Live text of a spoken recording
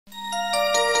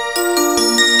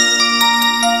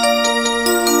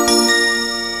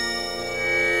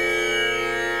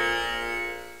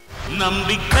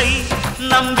நம்பிக்கை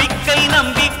நம்பிக்கை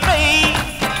நம்பிக்கை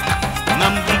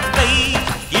நம்பிக்கை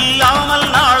இல்லாமல்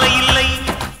நாளை இல்லை.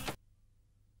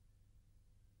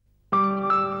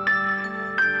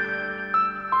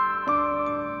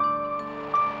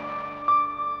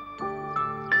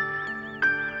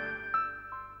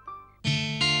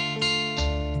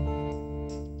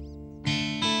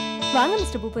 வாங்க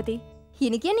மிஸ்டர் பூபதி,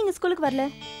 இன்னைக்கு ஏன் நீங்க ஸ்கூலுக்கு வரல?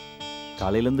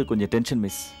 காலையில இருந்து கொஞ்சம் டென்ஷன்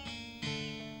மிஸ்.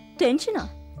 டென்ஷனா?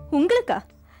 உங்களுக்கா?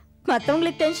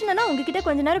 மத்தவங்களுக்கு டென்ஷனா உங்ககிட்ட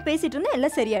கொஞ்ச நேரம் பேசிட்டு இருந்தா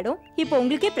எல்லாம் சரியாடும். இப்போ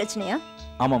உங்களுக்கே பிரச்சனையா?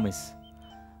 ஆமா மிஸ்,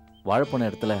 வாழ போன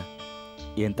இடத்துல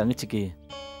என் தங்கச்சிக்கு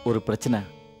ஒரு பிரச்சனை.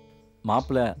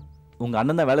 மாப்பிள்ள உங்க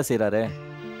அண்ணன் தான் வேலை செய்யறாரு,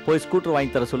 போய் ஸ்கூட்டர்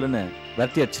வாங்கி தர சொல்லுன்னு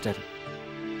விரட்டி அடிச்சிட்டாரு.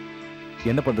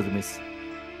 என்ன பண்றது மிஸ்?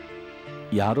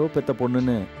 யாரோ பெத்த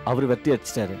பொண்ணுன்னு அவரு விரட்டி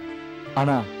அடிச்சிட்டாரு.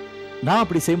 ஆனா நான்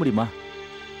அப்படி செய்ய முடியுமா?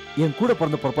 என் கூட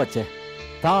பிறந்த பொறுப்பாச்சே,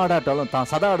 தான் ஆடாட்டாலும் தான்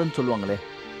சதா ஆடுன்னு சொல்லுவாங்களே,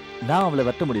 நான் அவளை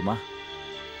வெட்ட முடியுமா?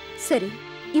 சரி,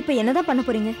 இப்ப என்னதான் பண்ண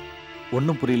போறீங்க?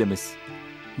 ஒன்னும் புரியல மிஸ்.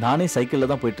 நானே சைக்கிள்ல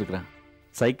தான் போயிட்டு இருக்கிறேன்.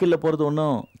 சைக்கிள்ல போறது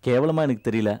ஒன்றும் கேவலமா எனக்கு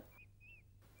தெரியல.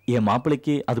 என்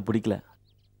மாப்பிள்ளைக்கு அது பிடிக்கல.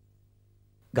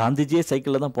 காந்திஜியே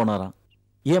சைக்கிள்ல தான் போனாராம்.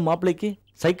 என் மாப்பிள்ளைக்கு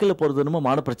சைக்கிள்ல போறது என்னமோ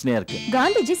மான பிரச்சனையா இருக்கு.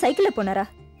 காந்திஜி சைக்கிள்ல போனாரா?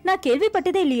 நான்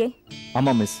கேள்விப்பட்டதே இல்லையே.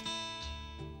 ஆமா மிஸ்,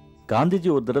 காந்திஜி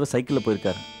ஒரு தடவை சைக்கிள்ல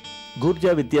போயிருக்காரு.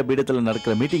 குர்ஜா வித்யா பீடத்துல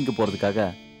நடக்கிற மீட்டிங்க்கு போறதுக்காக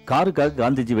காருக்காக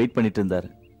காந்திஜி வெயிட் பண்ணிட்டு இருந்தாரு.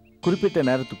 குறிப்பிட்ட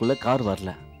நேரத்துக்குள்ள கார்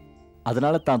வரல.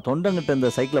 அதனால தான் தொண்டங்கிட்ட இந்த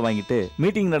சைக்கிளை வாங்கிட்டு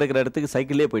மீட்டிங் நடக்கிற இடத்துக்கு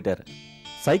சைக்கிள்லயே போயிட்டாரு.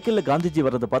 சைக்கிள்ல காந்திஜி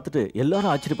வர்றதை பார்த்துட்டு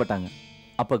எல்லாரும் ஆச்சரியப்பட்டாங்க.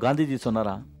 அப்ப காந்திஜி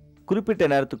சொன்னாராம், குறிப்பிட்ட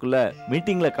நேரத்துக்குள்ள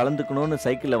மீட்டிங்ல கலந்துக்கணும்னு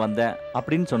சைக்கிள்ல வந்தேன்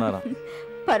அப்படின்னு சொன்னாராம்.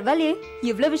 பரவாயில்லையே,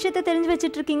 இவ்வளவு விஷயத்த தெரிஞ்சு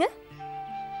வச்சிட்டு இருக்கீங்க.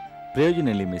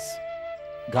 பிரயோஜனம் இல்லை மிஸ்.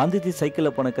 காந்திஜி சைக்கிள்ல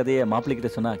போன கதையை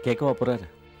மாப்பிள்ளைகிட்ட சொன்னா கேட்கவா போறாரு?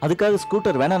 அதுக்காக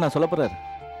ஸ்கூட்டர் வேணா நான் சொல்ல போறாரு?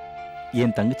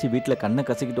 என் தங்கச்சி வீட்டுல கண்ணை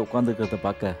கசக்கிட்டு உட்கார்ந்து இருக்கிறத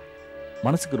பார்க்க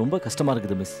மனசுக்கு ரொம்ப கஷ்டமா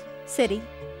இருக்குது மிஸ். சரி,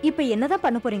 இப்ப என்னதான்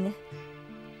பண்ண போறீங்க?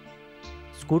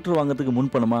 ஸ்கூட்டர் வாங்கிறதுக்கு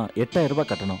முன் பணமா 8000 ரூபாய்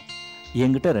கட்டணும்.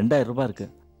 என்கிட்ட 2000 ரூபாய் இருக்கு.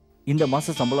 இந்த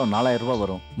மாச சம்பளம் 4000 ரூபாய்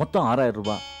வரும். மொத்தம் 6000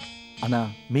 ரூபாய். ஆனா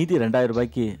மீதி 2000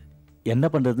 ரூபாய்க்கு என்ன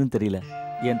பண்றதுன்னு தெரியல.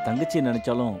 என் தங்கச்சி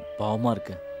நினைச்சாலும் பாவமா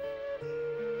இருக்கு.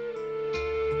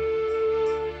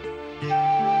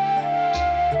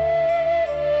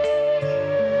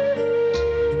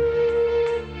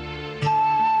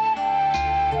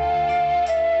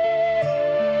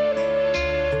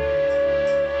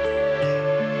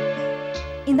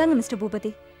 இந்தாங்க மிஸ்டர் பூபதி,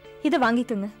 இதை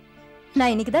வாங்கிக்கோங்க.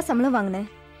 நான் இன்னைக்கு தான் சம்பளம் வாங்கினேன்.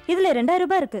 இதுல 2000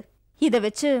 ரூபாய் இருக்கு. இதை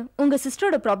வச்சு உங்க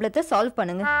சிஸ்டரோட ப்ராப்ளத்தை சால்வ்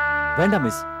பண்ணுங்க. வேண்டாம்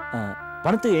மிஸ்,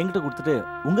 பணத்தை என்கிட்ட கொடுத்துட்டு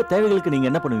உங்க தேவைகளுக்கு நீங்க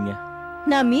என்ன பண்ணுவீங்க?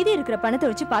 நான் மீதி இருக்கிற பணத்தை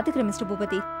வச்சு பாத்துக்கிறேன் மிஸ்டர்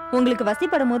பூபதி. உங்களுக்கு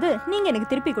வசதிப்படும் போது நீங்க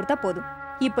எனக்கு திருப்பி கொடுத்தா போதும்.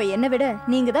 இப்ப என்ன விட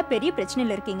நீங்க தான் பெரிய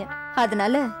பிரச்சனையில இருக்கீங்க.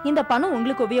 அதனால இந்த பணம்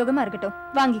உங்களுக்கு உபயோகமா இருக்கட்டும்,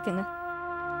 வாங்கிக்கோங்க.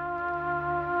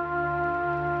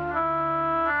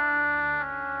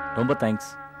 ரொம்ப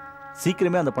தேங்க்ஸ்.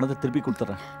 சீக்கிரமே அந்த பணத்தை திருப்பி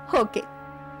கொடுத்துறேன். ஓகே.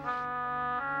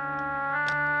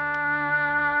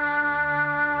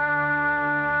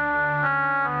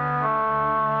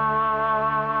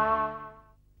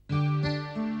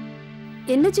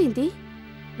 என்ன ஜெயந்தி,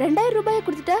 2000 ரூபாயை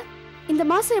கொடுத்துட்ட? இந்த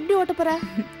மாசம் எப்படி ஓட்ட போற?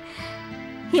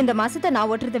 இந்த மாசத்தை நான்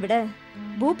ஓட்டுறதை விட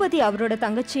பூபதி அவரோட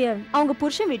தங்கச்சிய அவங்க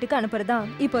புருஷன் வீட்டுக்கு அனுப்புறதா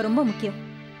இப்ப ரொம்ப முக்கியம்.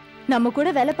 நம்ம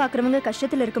கூட வேலை பாக்குறவங்க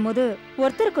கஷ்டத்துல இருக்கும் போது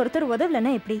ஒருத்தருக்கு ஒருத்தர்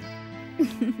உதவலன்னா எப்படி?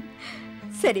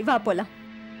 சரி, வா போலாம்.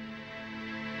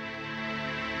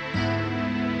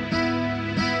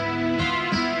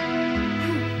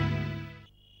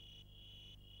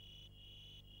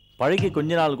 பழகி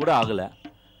கொஞ்ச நாள் கூட ஆகல,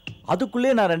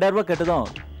 அதுக்குள்ளே நான் 2000 ரூபாய்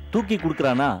கேட்டதும் தூக்கி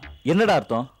கொடுக்கறானா? என்னடா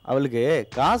அர்த்தம்? அவளுக்கு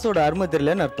காசோட அருமை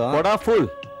தெரியலன்னு அர்த்தம். போடா ஃபுல்.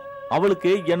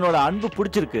 அவளுக்கு என்னோட அன்பு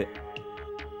பிடிச்சிருக்கு.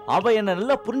 அவ என்ன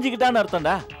நல்லா புரிஞ்சுக்கிட்டான்னு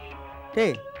அர்த்தம்டா.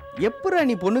 டேய், எப்படா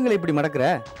நீ பொண்ணுங்களை இப்படி மடக்குற?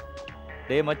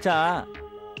 டேய் மச்சான்,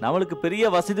 நம்மளுக்கு பெரிய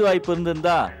வசதி வாய்ப்பு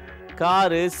இருந்திருந்தா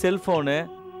காரு, செல்போனு,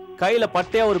 கையில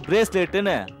பட்டையா ஒரு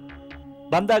பிரேஸ்லெட்டுன்னு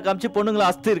பந்தா காமிச்சு பொண்ணுங்களை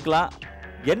அஸ்தி இருக்கலாம்.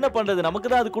 என்ன பண்றது, நமக்கு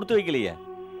தான் அது கொடுத்து வைக்கலையே.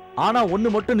 ஆனா ஒண்ணு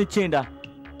மட்டும் நிச்சயம்டா,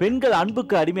 பெண்கள்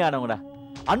அன்புக்கு அடிமையானவங்கடா.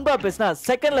 அன்பா பேசினா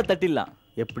செகண்ட்ல தட்டிடலாம்.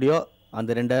 எப்படியோ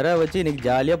அந்த 2000 ரூபாய் வச்சு இன்னைக்கு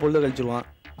ஜாலியா பொழுது கழிச்சிருவான்.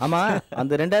 ஆமா,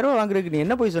 அந்த 2000 ரூபாய் வாங்குறதுக்கு நீ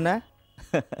என்ன போய் சொன்ன?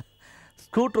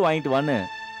 ஸ்கூட்டர் வாங்கிட்டு வான்னு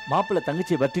மாப்பிள்ளை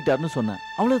தங்கச்சியை வட்டிட்டாருன்னு சொன்னேன்,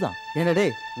 அவ்வளவுதான். என்னடே,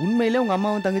 உண்மையில உங்க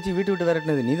அம்மாவும் தங்கச்சி வீட்டு விட்டு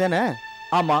விரட்டினது நீ தானே?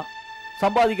 ஆமா,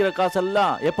 சம்பாதிக்கிற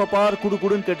காசெல்லாம் எப்ப பார் குடு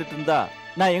குடுன்னு கேட்டுட்டு இருந்தா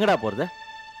நான் எங்கடா போறது?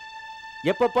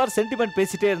 எப்ப பார் சென்டிமெண்ட்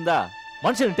பேசிட்டே இருந்தா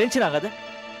மனுஷன் டென்ஷன் ஆகாது?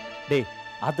 டேய்,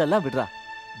 அதெல்லாம் விடுறா.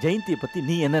 ஜெயந்தியை பத்தி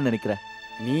நீ என்ன நினைக்கிற?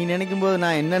 நீ நினைக்கும் போது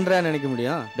நான் என்னன்றா நினைக்க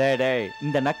முடியும்? டேய்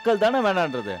இந்த நக்கல் தானே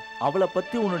வேணான்றது. அவளை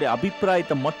பத்தி உன்னுடைய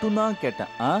அபிப்பிராயத்தை மட்டும்தான்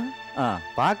கேட்டேன்.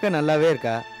 பார்க்க நல்லாவே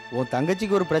இருக்கா. உன்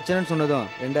தங்கச்சிக்கு ஒரு பிரச்சனைன்னு சொன்னதும்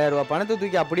 2000 ரூபாய் பணத்தை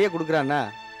தூக்கி அப்படியே கொடுக்குறான்னா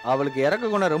அவளுக்கு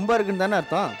இறக்க குணம் ரொம்ப இருக்குன்னு தானே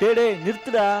அர்த்தம். டேய்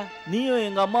நிறுத்துடா. நீயும்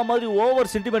எங்க அம்மா மாதிரி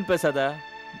ஓவர் சென்டிமெண்ட் பேசாத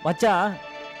மச்சான்.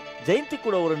 ஜெயந்தி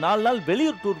கூட ஒரு 4 நாள்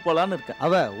வெளியூர் டூர் போலான்னு இருக்கேன்.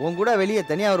 அவ உன் கூட வெளியே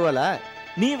தனியா வருவாளா?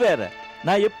 நீ வேற,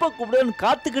 நான் எப்ப கூப்பிடுன்னு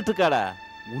காத்துக்கிட்டு இருக்காடா.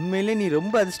 உண்மையிலே நீ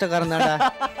ரொம்ப அதிர்ஷ்டக்காரன் தான்டா.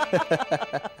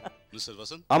 மிஸ்டர்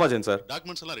வசந்த். ஆமா ஜெயந்த் சார்.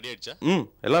 டாக்குமெண்ட்ஸ் எல்லாம் ரெடி ஆயிடுச்சா?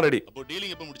 எல்லாம் ரெடி. அப்போ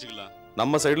டீலிங் எப்போ முடிச்சுக்கலாம்?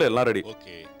 நம்ம சைடுல எல்லாம் ரெடி.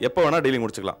 ஓகே. எப்போ வேணா டீலிங்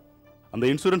முடிச்சுக்கலாம். அந்த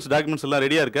இன்சூரன்ஸ் டாக்குமெண்ட்ஸ் எல்லாம்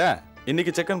ரெடியா இருக்கா?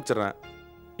 இன்னைக்கு செக் அனுப்பிச்சிடுறேன்.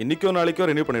 இன்னைக்கோ நாளைக்கோ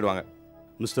ரினியூ பண்ணிடுவாங்க.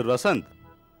 மிஸ்டர் வசந்த்,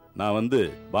 நான்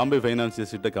பாம்பே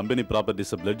ஃபைனான்சியர்ஸ் கிட்ட கம்பெனி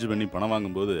ப்ராப்பர்ட்டிஸை பிளட்ஜ் பண்ணி பணம்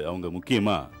வாங்கும்போது அவங்க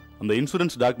முக்கியமா அந்த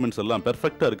இன்சூரன்ஸ் டாக்குமெண்ட்ஸ் எல்லாம்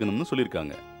பெர்ஃபெக்டா இருக்கணும்னு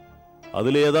சொல்லியிருக்காங்க.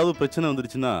 அதுல ஏதாவது பிரச்சனை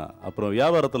வந்துருச்சுன்னா அப்புறம்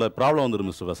வியாபாரத்துல ப்ராப்ளம் வந்துடும்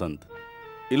மிஸ்டர் வசந்த்.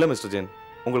 இல்ல மிஸ்டர் ஜெயின்,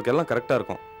 உங்களுக்கு எல்லாம் கரெக்டா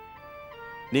இருக்கும்.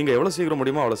 நீங்க எவ்வளவு சீக்கிரம்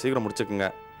முடியுமோ அவ்வளவு சீக்கிரம் முடிச்சுக்குங்க.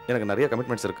 எனக்கு நிறைய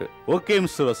கமிட்மெண்ட்ஸ் இருக்கு. Okay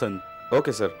mister Vasanth.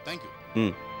 Okay sir. Thank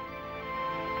you.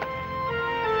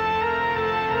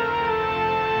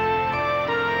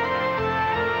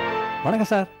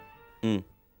 வணக்கம் சார்.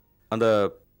 அந்த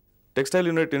டெக்ஸ்டைல்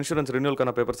யூனிட் இன்சூரன்ஸ்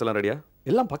ரினியூவல்கான பேப்பர்ஸ் எல்லாம் ரெடியா?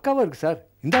 எல்லாம் பக்காவா இருக்கு சார்.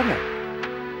 இந்தாங்க.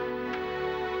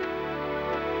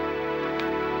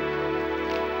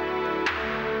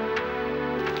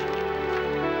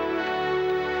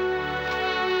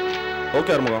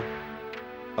 ஓகே ஆறுமுகம்,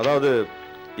 அதாவது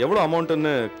எவ்வளோ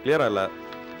அமௌண்ட்டுன்னு கிளியரா இல்லை.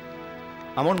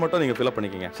 அமௌண்ட் மட்டும் நீங்கள் ஃபில்அப்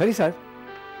பண்ணிக்கிங்க. சரி சார்.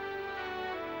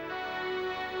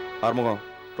 ஆறுமுகம்,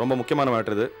 ரொம்ப முக்கியமான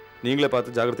மேட்ரு இது. நீங்களே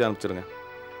பார்த்து ஜாகிரதையாக அனுப்பிச்சிருங்க.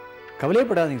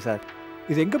 கவலையப்படாதீங்க சார்.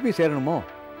 இது எங்கே போய் சேரணுமோ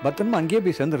பத்திரமா அங்கேயே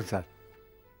போய் சேர்ந்துடும் சார்.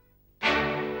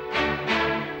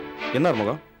 என்ன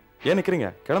ஆறுமுகம், ஏன் நிற்கிறீங்க?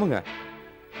 கிளம்புங்க.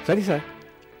 சரி sir.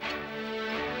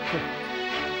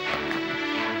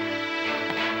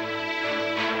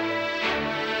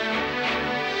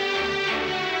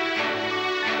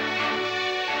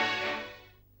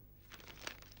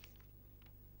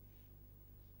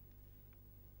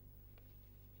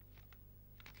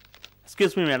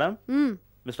 Excuse me madam.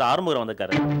 Mister Arumugam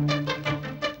வந்திருக்காரு.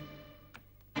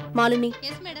 மாலினி,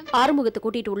 ஆறுமுகத்தை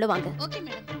கூட்டிட்டு உள்ள வாங்க. Okay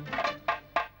madam.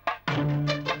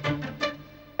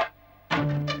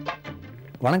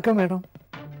 வணக்கம் மேடம்.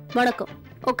 வணக்கம்,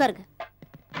 உட்காருங்க.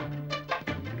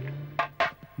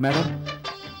 மேடம்,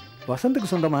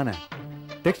 வசந்துக்கு சொந்தமான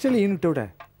டெக்ஸ்டைல் யூனிட்டோட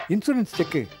இன்சூரன்ஸ்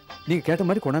செக்கு நீங்க கேட்ட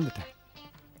மாதிரி கொண்டாந்துட்டேன்.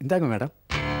 இந்தாங்க மேடம்.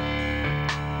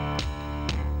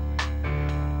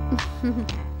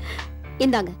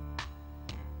 இந்தாங்க.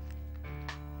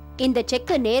 இந்த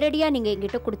செக்கை நேரடியா நீங்க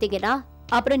என்கிட்ட கொடுத்தீங்கன்னா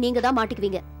அப்புறம் நீங்க தான்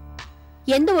மாட்டிக்குவீங்க.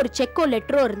 எந்த ஒரு செக்கோ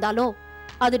லெட்டரோ இருந்தாலும்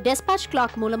அது டெஸ்பாச்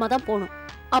கிளாக் மூலமா தான் போகணும்.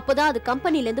 அப்போதான் அது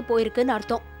கம்பெனில இருந்து போயிருக்குன்னு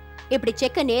அர்த்தம். இப்படி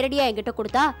செக்கை நேரடியா என்கிட்ட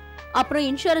கொடுத்தா அப்புறம்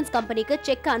இன்சூரன்ஸ் கம்பெனிக்கு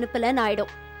செக் அனுப்பலன்னு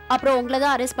ஆயிடும். அப்புறம் உங்களை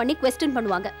தான் அரெஸ்ட் பண்ணி குவெஸ்டின்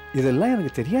பண்ணுவாங்க. இதெல்லாம்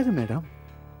எனக்கு தெரியாது மேடம்.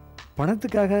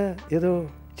 பணத்துக்காக ஏதோ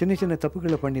சின்ன சின்ன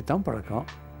தப்புகளை பண்ணி தான் பழக்கம்.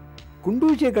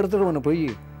 குண்டூச்சியை கடத்துறவனை போய்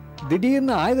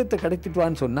திடீர்னு ஆயுதத்தை கடத்திட்டு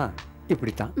வான்னு சொன்னா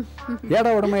இப்படித்தான் ஏடா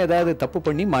உடம்பு ஏதாவது தப்பு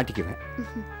பண்ணி மாட்டிக்குவேன்.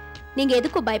 நீங்க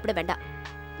எதுக்கும் பயப்பட வேண்டாம்.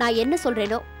 நான் என்ன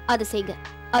சொல்றேனோ அது செய்யுங்க,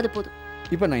 அது போதும்.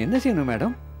 இப்ப நான் என்ன செய்யணும்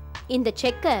மேடம்? இந்த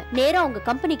செக்கை நேரா உங்க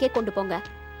கம்பெனிக்கே கொண்டு போங்க.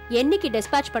 என்னைக்கு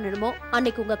டிஸ்பாச் பண்ணணுமோ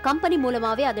அன்னைக்கு உங்க கம்பெனி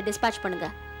மூலமாவே அதை டிஸ்பாச் பண்ணுங்க.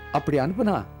 அப்படி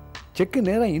அனுப்புனா செக்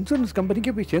நேரா இன்சூரன்ஸ்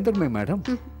கம்பெனிக்கே போய் சேர்ந்துருமே மேடம்?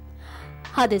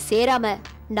 அது சேராம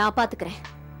நான் பாத்துக்கிறேன்.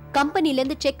 கம்பெனில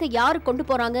இருந்து செக்கை யாரு கொண்டு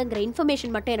போறாங்கங்கிற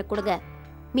இன்ஃபர்மேஷன் மட்டும் எனக்கு கொடுங்க,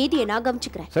 மீதியை நான்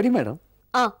கவனிச்சுக்கிறேன். சரி மேடம்.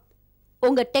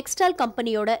 உங்க டெக்ஸ்டைல்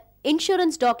கம்பெனியோட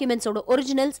இன்சூரன்ஸ் டாக்குமெண்ட்ஸோட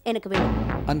ஒரிஜினல்ஸ் எனக்கு வேணும்.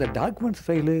 அந்த டாக்குமெண்ட்ஸ்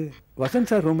ஃபைலு வசந்த்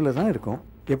சார் ரூம்ல தான் இருக்கும்.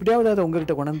 எப்படியாவது அதை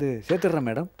உங்ககிட்ட கொண்டாந்து சேர்த்துறேன்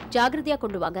மேடம். ஜாகிரதையா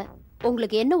கொண்டு வாங்க.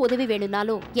 உங்களுக்கு என்ன உதவி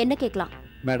வேணும்னாலும் என்ன கேட்கலாம்.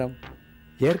 மேடம்,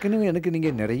 ஏற்கனவே எனக்கு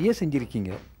நீங்க நிறைய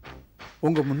செஞ்சிருக்கீங்க.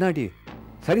 உங்க முன்னாடி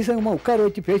சரிசகமா உட்கார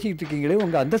வச்சு பேசிக்கிட்டு இருக்கீங்களே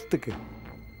உங்க அந்தஸ்துக்கு.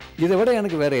 இதை விட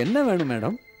எனக்கு வேற என்ன வேணும்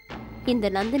மேடம்? இந்த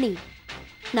நந்தினி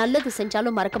நல்லது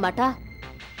செஞ்சாலும் மறக்க மாட்டா,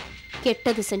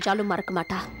 கெட்டது செஞ்சாலும் மறக்க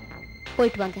மாட்டா.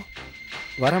 போயிட்டு வாங்க.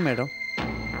 வரேன் மேடம்.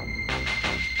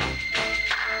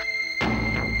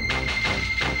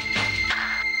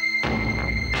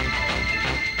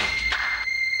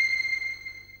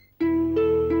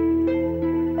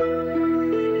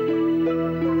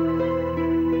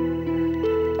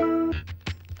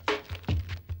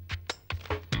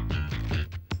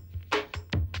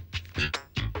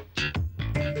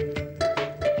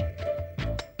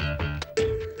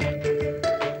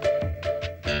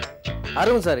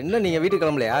 அருண் சார், இன்னும் நீங்க வீட்டுக்கு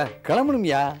கிளம்பலையா?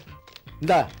 கிளம்பணும்யா.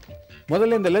 இந்தா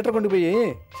முதல்ல இந்த லெட்டர் கொண்டு போய்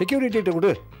செக்யூரிட்டிகிட்ட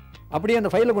கொடு. அப்படியே அந்த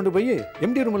ஃபைலை கொண்டு போய்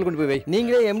எம்டி ரூமில் கொண்டு போய் வை.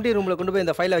 நீங்களே எம்டி ரூமில் கொண்டு போய்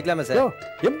இந்த ஃபைலை வைக்கலாமே சார்?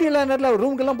 எம்டி எல்லாம் நேரில்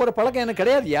ரூமுக்கெல்லாம் போகிற பழக்கம் எனக்கு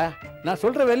கிடையாதுயா. நான்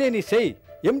சொல்கிற வேலையை நீ செய்.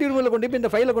 எம்டி ரூமில் கொண்டு போய் இந்த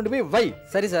ஃபைலை கொண்டு போய் வை.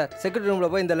 சரி சார், செக்ரட்டரி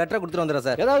ரூமில் போய் இந்த லெட்டரை கொடுத்துட்டு வந்துடுறேன்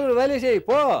சார். ஏதாவது ஒரு வேலையை செய்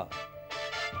போ.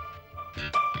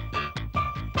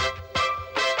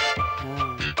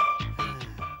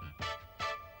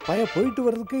 பய போயிட்டு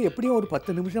வர்றதுக்கு எப்படியும் ஒரு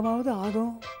 10 நிமிஷமாவது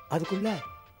ஆகும். அதுக்குள்ள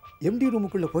எம்டி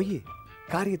ரூமுக்குள்ள போய்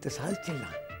காரியத்தை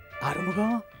சாதிச்சிடலாம்.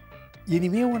 ஆறுமுகம்,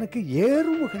 இனிமே உனக்கு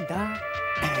ஏறுமுகண்டா.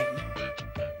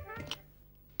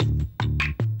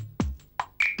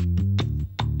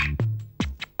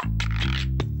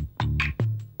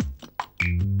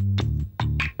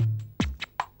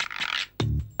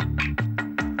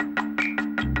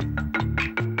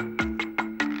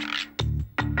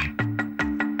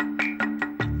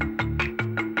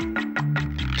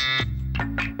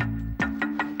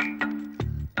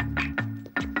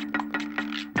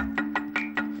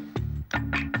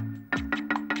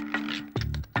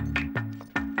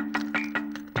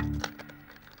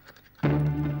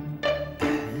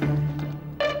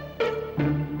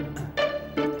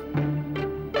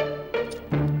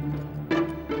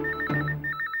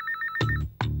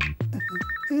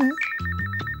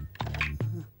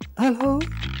 Hello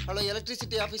hello,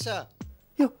 electricity ஆஃபீஸா?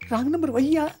 யோ, ராங் நம்பர்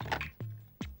வையா.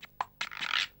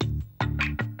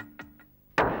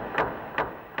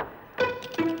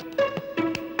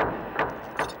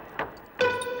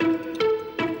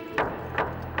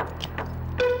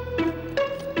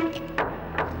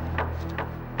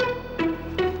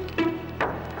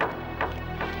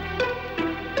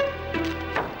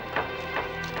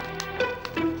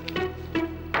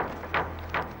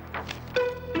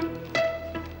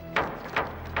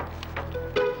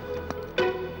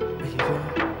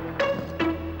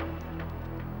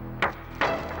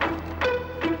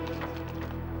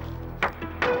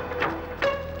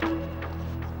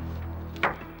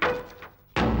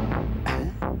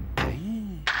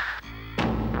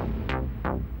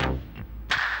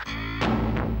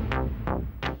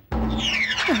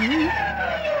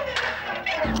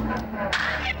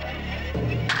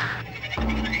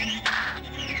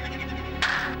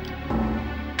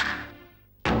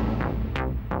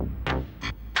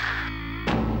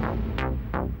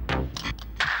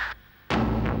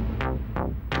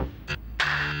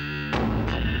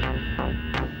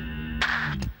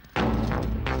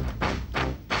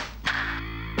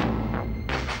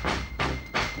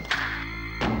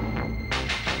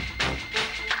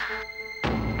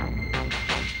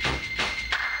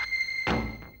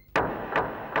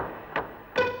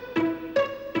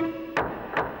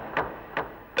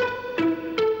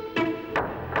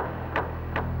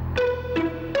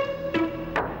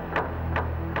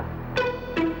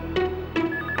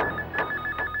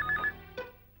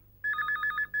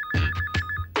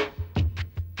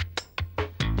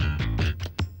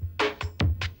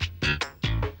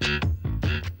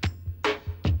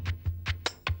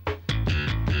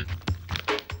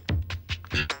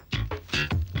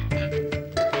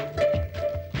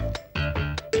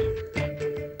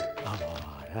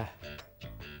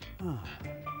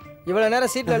 இவ்வளவு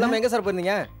நேரம் சீட்ல எல்லாம் எங்க சார்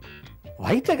போயிருந்தீங்க?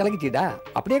 வயிற்ற கலக்கிட்டா,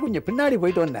 அப்படியே கொஞ்சம் பின்னாடி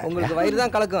போயிட்டு வந்தேன். உங்களுக்கு வயிறு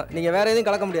தான் கலக்கும், நீங்க வேற எதையும்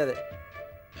கலக்க முடியாது.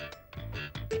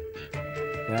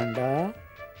 ஏண்டா,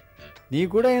 நீ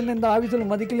கூட என்ன இந்த ஆபீஸ்ல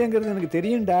மதிக்கலைங்கிறது எனக்கு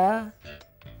தெரியும்டா.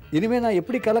 இனிமே நான்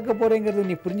எப்படி கலக்க போறேங்கிறது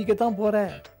நீ புரிஞ்சிக்கத்தான் போற.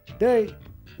 டேய்,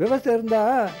 விவசாயம் இருந்தா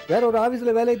வேற ஒரு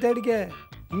ஆபீஸ்ல வேலையை தேடிக்க.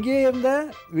 இங்கேயே இருந்த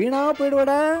வீணா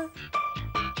போயிடுவாடா.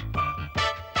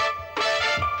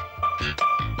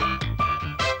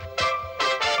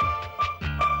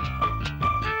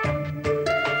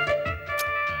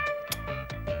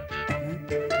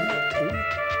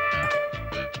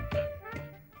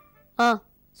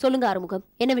 சொல்லுங்க ஆறுமுகம்,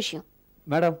 என்ன விஷயம்?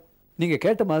 மேடம், நீங்க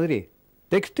கேட்ட மாதிரி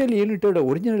டெக்ஸ்டைல் யூனிட்டோட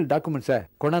ஒரிஜினல் டாக்குமெண்ட்ஸை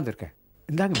கொண்டாந்துருக்கேன்.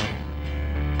 இந்தாங்க மேடம்.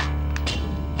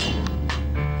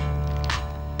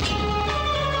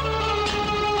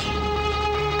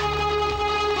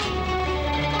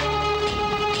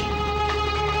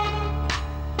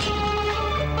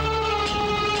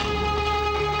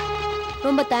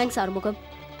 ரொம்ப தேங்க்ஸ் ஆறுமுகம்,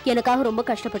 எனக்காக ரொம்ப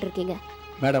கஷ்டப்பட்டிருக்கீங்க.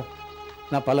 மேடம்,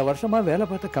 நான் பல வருஷமா வேலை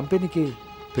பார்த்த கம்பெனிக்கு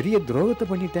பெரிய துரோகத்தை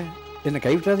பண்ணிட்டேன். என்ன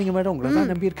கைவிட்டாதீங்க மேடம், உங்களை தான்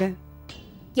நம்பியிருக்கேன்.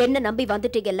 என்ன நம்பி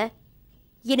வந்துட்டீங்கல்ல,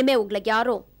 இனிமே உங்களை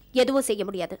யாரும் எதுவும் செய்ய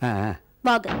முடியாது.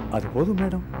 வாங்க. அது போதும்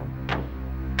madam.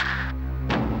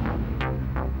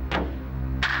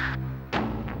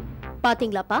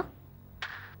 பாத்தீங்களாப்பா,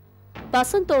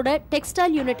 வசந்தோட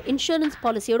textile unit insurance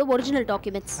பாலிசியோட original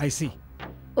documents. ஐ சி.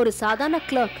 ஒரு சாதாரண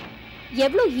கிளர்க்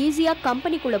எவ்வளவு ஈஸியா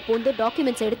கம்பெனிக்குள்ள பூந்து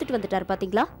டாக்குமெண்ட்ஸ் எடுத்துட்டு வந்துட்டாரு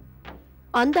பாத்தீங்களா?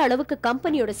 அந்த அளவுக்கு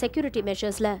கம்பெனியோட செக்யூரிட்டி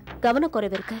மெஷர்ஸ்ல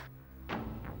கவனக்குறைவு இருக்கு.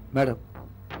 மேடம்,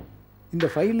 இந்த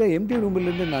ஃபைலை எம்டி ரூம்ல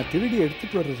இருந்து நான் திருடி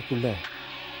எடுத்துட்டு வர்றதுக்குள்ள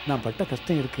நான் பட்ட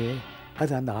கஷ்டம் இருக்கு.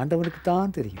 அது அந்த ஆண்டவனுக்கு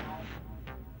தான் தெரியும்.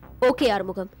 ஓகே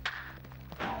ஆறுமுகம்,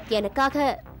 எனக்காக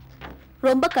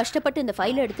ரொம்ப கஷ்டப்பட்டு இந்த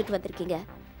ஃபைலை எடுத்துட்டு வந்திருக்கீங்க.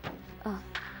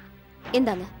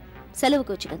 இந்தாங்க,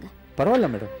 செலவுக்கு வச்சுக்கோங்க. பரவாயில்ல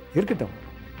மேடம், இருக்கட்டும்.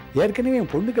 ஏற்கனவே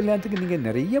என் பொண்ணு கல்யாணத்துக்கு நீங்கள்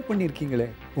நிறைய பண்ணியிருக்கீங்களே,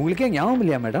 உங்களுக்கே ஞாபகம்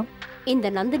இல்லையா மேடம்? இந்த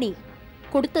நந்தினி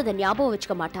கொடுத்ததை ஞாபகம்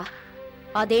வச்சுக்க மாட்டா.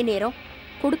 அதே நேரம்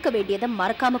கொடுக்க வேண்டியதை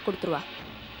மறக்காம கொடுத்துருவா.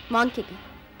 வாங்கிக்க.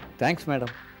 Thanks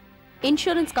madam.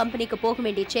 இன்சூரன்ஸ் கம்பெனிக்கு போக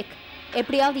வேண்டிய செக்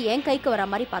எப்படியாவது என் கைக்கு வர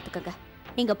மாதிரி பார்த்துக்கங்க.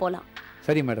 நீங்க போலாம்.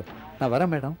 சரி மேடம், நான்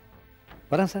வரேன் மேடம்.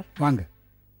 வரேன் சார். வாங்க.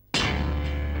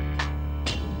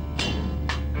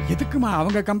 எதுக்குமா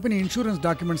அவங்க கம்பெனி இன்சூரன்ஸ்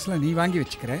டாக்குமெண்ட்ஸ்லாம் நீ வாங்கி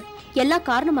வச்சுக்கிற? எல்லாம்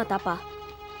காரணமா தாப்பா.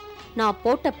 நான்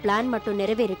போட்ட பிளான் மட்டும்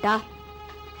நிறைவேறிட்டா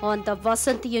அந்த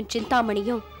வசந்தியும்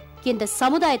சிந்தாமணியும் இந்த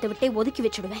சமுதாயத்தை விட்டே ஒதுக்கி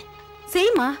வச்சுடுவேன்.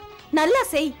 செய்மா, நல்லா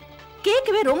செய்.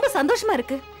 கேட்கவே ரொம்ப சந்தோஷமா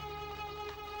இருக்கு.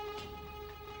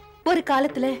 ஒரு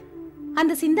காலத்துல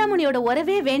அந்த சிந்தாமணியோட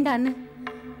உறவே வேண்டான்னு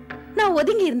நான்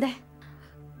ஒதுங்கி இருந்தேன்.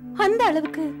 அந்த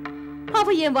அளவுக்கு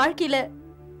அவ என் வாழ்க்கையில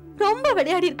ரொம்ப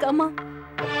விளையாடி இருக்காமா.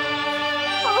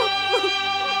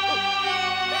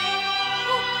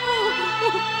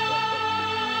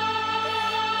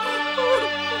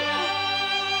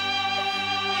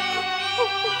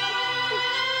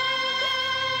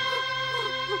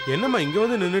 என்னம்மா இங்க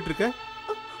வந்து நின்னுட்டு இருக்க?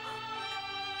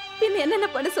 பின்ன என்னென்ன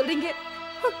பண்ண சொல்றீங்க?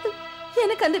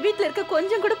 எனக்கு அந்த வீட்டுல இருக்க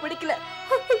கொஞ்சம் கூட பிடிக்கல.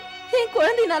 என்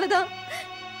குழந்தைனாலதான்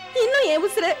இன்னும் என்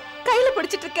உசுர கையில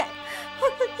பிடிச்சிட்டு இருக்கேன்.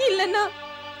 இல்லன்னா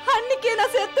அன்னைக்கே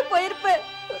நான் செத்து போயிருப்பேன்.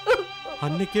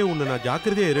 அன்னைக்கே உன்னை நான்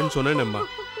ஜாக்கிரதையா இருன்னு சொன்னேன்மா.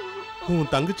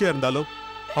 உன் தங்கச்சியா இருந்தாலும்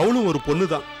அவளும் ஒரு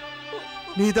பொண்ணுதான்.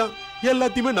 நீதான்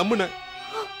எல்லாத்தையுமே நம்புன.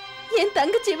 என்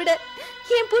தங்கச்சியை விட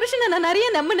என் புருஷனை நான் நிறைய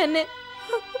நம்பினேன்னு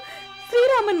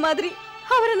ஸ்ரீராமன் மாதிரி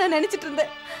அவரை நான் நினைச்சிட்டு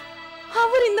இருந்தேன்.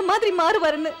 அவர் இந்த மாதிரி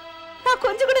மாறுவாருன்னு நான்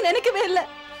கொஞ்சம் கூட நினைக்கவே இல்லை.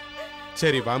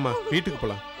 சரி வாமா, வீட்டுக்கு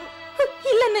போலாம்.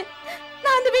 இல்லன்னு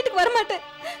நான் அந்த வீட்டுக்கு வரமாட்டேன்.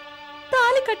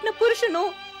 தாலி கட்டின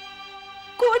புருஷனும்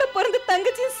கூட பிறந்த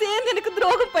தங்கச்சியும் சேர்ந்து எனக்கு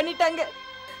துரோகம் பண்ணிட்டாங்க.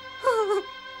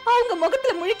 அவங்க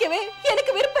முகத்துல முழிக்கவே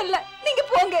எனக்கு விருப்பம் இல்ல. நீங்க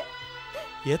போங்க.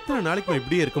 எத்தனை நாளைக்கு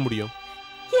இப்படியே இருக்க முடியும்?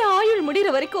 என் ஆயுள்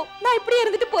முடிகிற வரைக்கும் நான் இப்படியே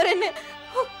இருந்துட்டு போறேன்னு.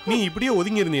 நீ இப்படியே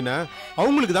ஒதுங்கி இருந்தீனா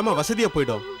அவங்களுக்கு தாமா வசதியா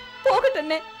போயிடும்.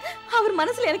 போகட்டும்னே. அவர்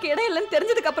மனசுல எனக்கு இடம் இல்லைன்னு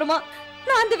தெரிஞ்சதுக்கு அப்புறமா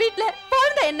நான் அந்த வீட்டுல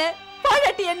வாழ்ந்த என்ன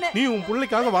பாழாட்டி என்ன? நீ உன்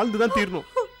பிள்ளைக்காக வாழ்ந்துதான் தீரணும்.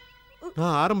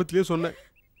 நான் ஆரம்பத்திலேயே சொன்னேன்,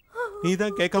 நீ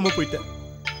தான் கேட்காம போயிட்ட.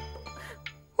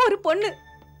 ஒரு பொண்ணு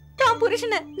தான்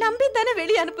புருஷனை நம்பி தானே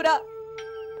வெளியே அனுப்புறா.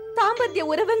 தாம்பத்திய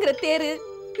உறவுங்கிற தேரு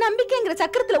நம்பிக்கைங்கிற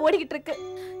சக்கரத்துல ஓடிக்கிட்டு இருக்கு.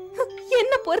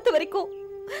 என்ன பொறுத்த வரைக்கும்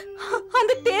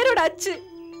அந்த தேரோட அச்சு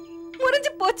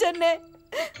முறிஞ்சு போச்சு. என்ன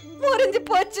முறிஞ்சு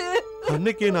போச்சு.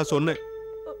 அன்னைக்கே நான் சொன்னேன்,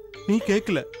 நீ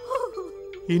கேட்கல.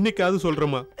 இன்னைக்காவது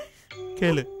சொல்றமா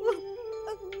கேளு.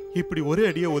 இப்படி ஒரே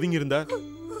அடியா ஒதுங்கி இருந்தா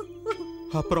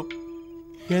அப்புறம்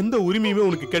எந்த உரிமையுமே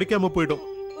உனக்கு கிடைக்காம போயிடும்.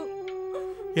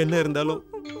 என்ன இருந்தாலும்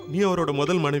நீ அவரோட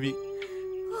முதல் மனைவி,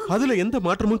 அதுல எந்த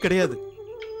மாற்றமும் கிடையாது.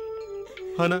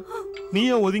 ஆனா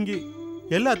நீயா ஒதுங்கி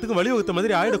எல்லாத்துக்கும் வழிவகுத்த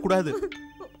மாதிரி ஆயிடக்கூடாது.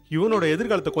 இவனோட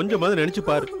எதிர்காலத்தை கொஞ்சமாவது நினைச்சு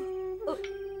பாரு.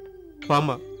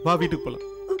 வாமா, வா வீட்டுக்கு போலாம்.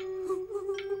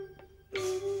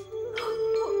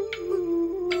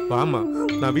 வாமா,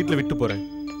 நான் வீட்டுல விட்டு போறேன்.